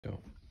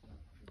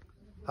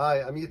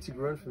Hi, I'm Yitzhak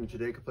Grun from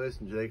Judaica Place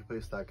and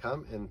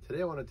JudaicaPlace.com, and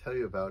today I want to tell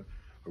you about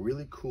a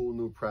really cool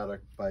new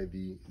product by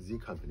the Z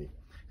Company.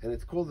 And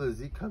it's called the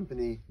Z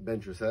Company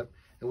Bencher Set.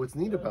 And what's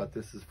neat about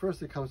this is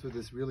first it comes with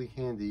this really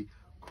handy,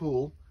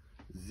 cool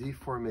Z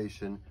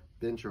formation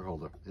bencher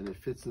holder, and it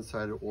fits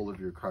inside of all of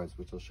your cards,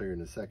 which I'll show you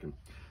in a second.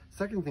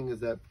 Second thing is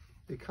that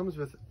it comes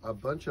with a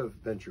bunch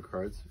of bencher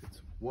cards.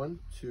 It's 1,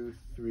 2,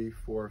 3,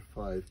 4,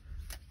 5,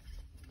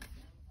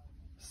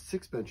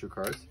 6 bencher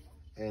cards.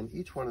 And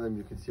each one of them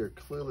you can see are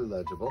clearly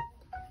legible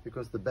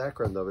because the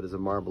background of it is a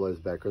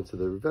marbleized background, so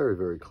they're very,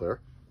 very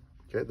clear.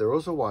 Okay, they're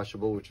also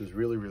washable, which is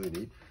really, really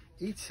neat.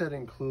 Each set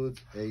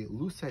includes a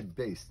lucite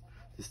base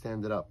to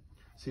stand it up.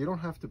 So you don't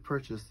have to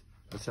purchase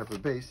a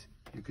separate base.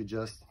 You could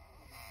just,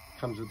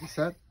 comes with the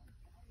set,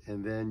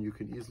 and then you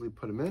can easily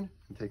put them in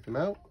and take them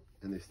out,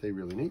 and they stay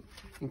really neat.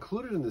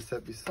 Included in the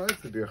set, besides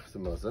the Birchas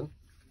Hamazon,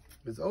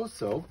 is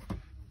also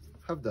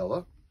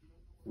Havdalah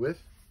with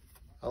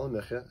Al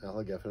Mecha,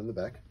 Al Geffen in the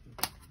back.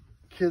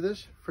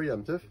 Kiddush for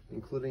Yom Tov,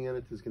 including in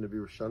it is going to be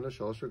Rosh Hashanah,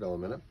 Shalosh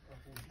Regalim,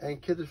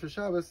 and Kiddush for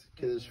Shabbos,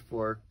 Kiddush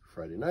for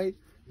Friday night,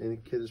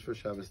 and Kiddush for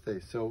Shabbos day.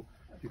 So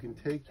you can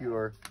take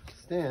your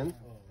stand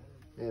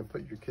and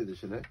put your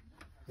Kiddush in it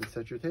and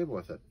set your table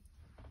with it.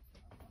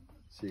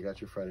 So you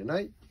got your Friday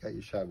night, you got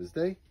your Shabbos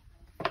day,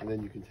 and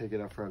then you can take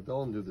it out for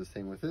Havdalah and do the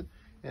same with it.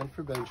 And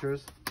for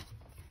benchers,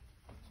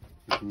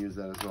 you can use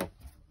that as well.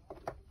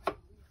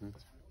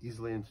 It's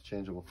easily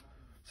interchangeable.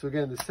 So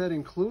again, the set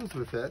includes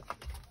with it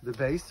the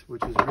base,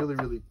 which is really,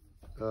 really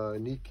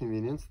neat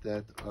convenience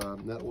that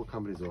not all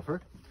companies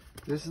offer.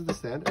 This is the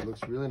stand. It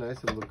looks really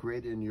nice. It'll look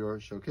great in your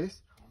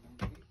showcase.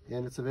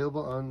 And it's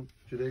available on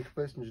Judaica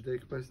Place and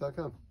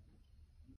JudaicaPlace.com.